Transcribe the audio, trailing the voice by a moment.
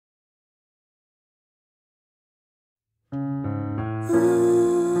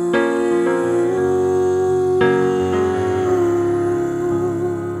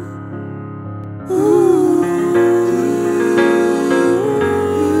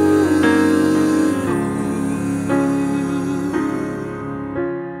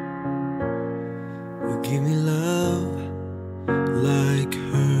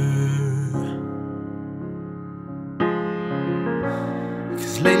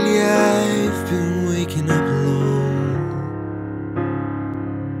lately I've been waking up alone.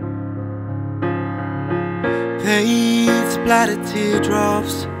 Paint splattered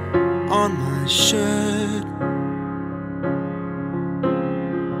teardrops on my shirt.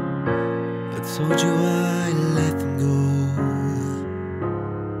 I told you I let them go,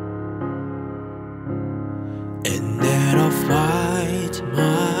 and that I'll fight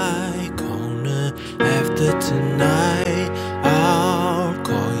my corner after tonight. I'll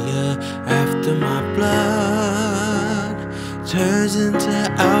call you after my blood turns into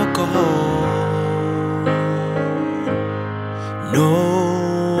alcohol.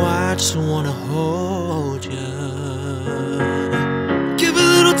 No, I just wanna hold you. Give a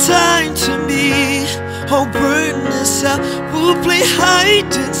little time to me, oh burn this out. We'll play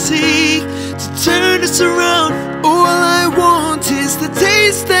hide and seek to turn us around. All I want is the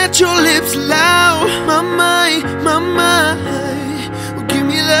taste that your lips allow. My mind, oh, give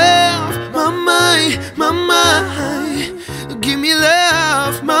me love. My mind, oh, give me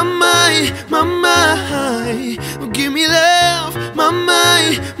love. My mind, oh, give me love. My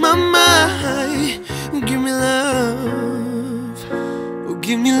mind, oh, give me love. Oh,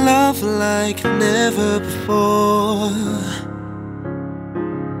 give me love like never before.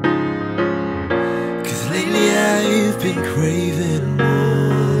 Lately I've been craving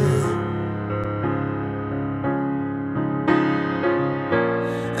more,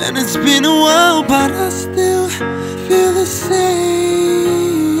 and it's been a while, but I still feel the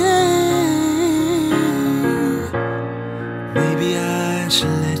same. Maybe I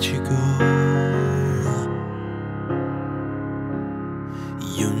should let you go.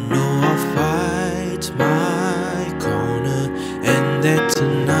 You know I'll fight my corner, and that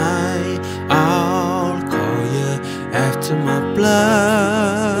tonight I'll call you after my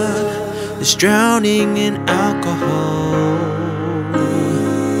blood is drowning in alcohol.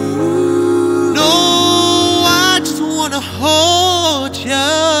 No, I just wanna hold you.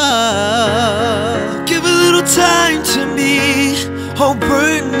 Give a little time to me, oh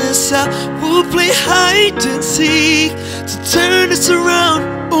burn this out. We'll play hide and seek to turn us around.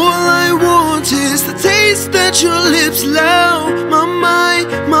 All I want is the taste that your lips allow. My mind,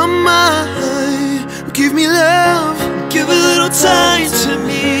 give me love. Give a little time to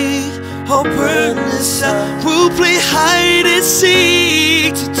me, oh burn this out. We'll play hide and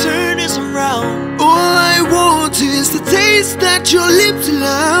seek to turn us around. All I want is the taste that your lips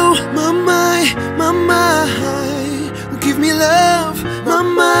allow. My mind, oh, give me love. My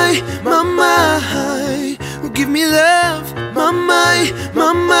mind, oh, give me love. My mind,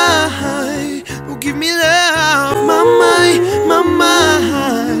 oh, give me love. My mind,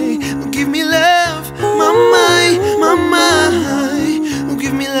 oh, give me love. My mind, oh,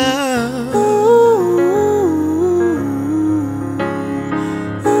 give me love.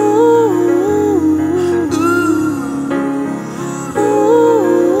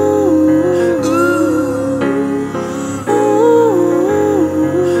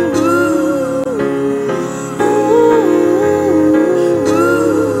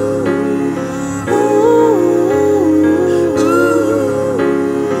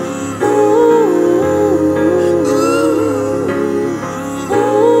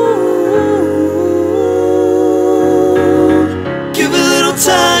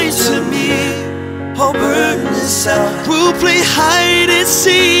 We'll play hide and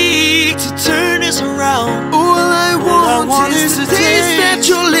seek to turn us around. All I want is the taste that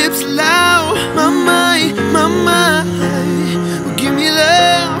your lips allow.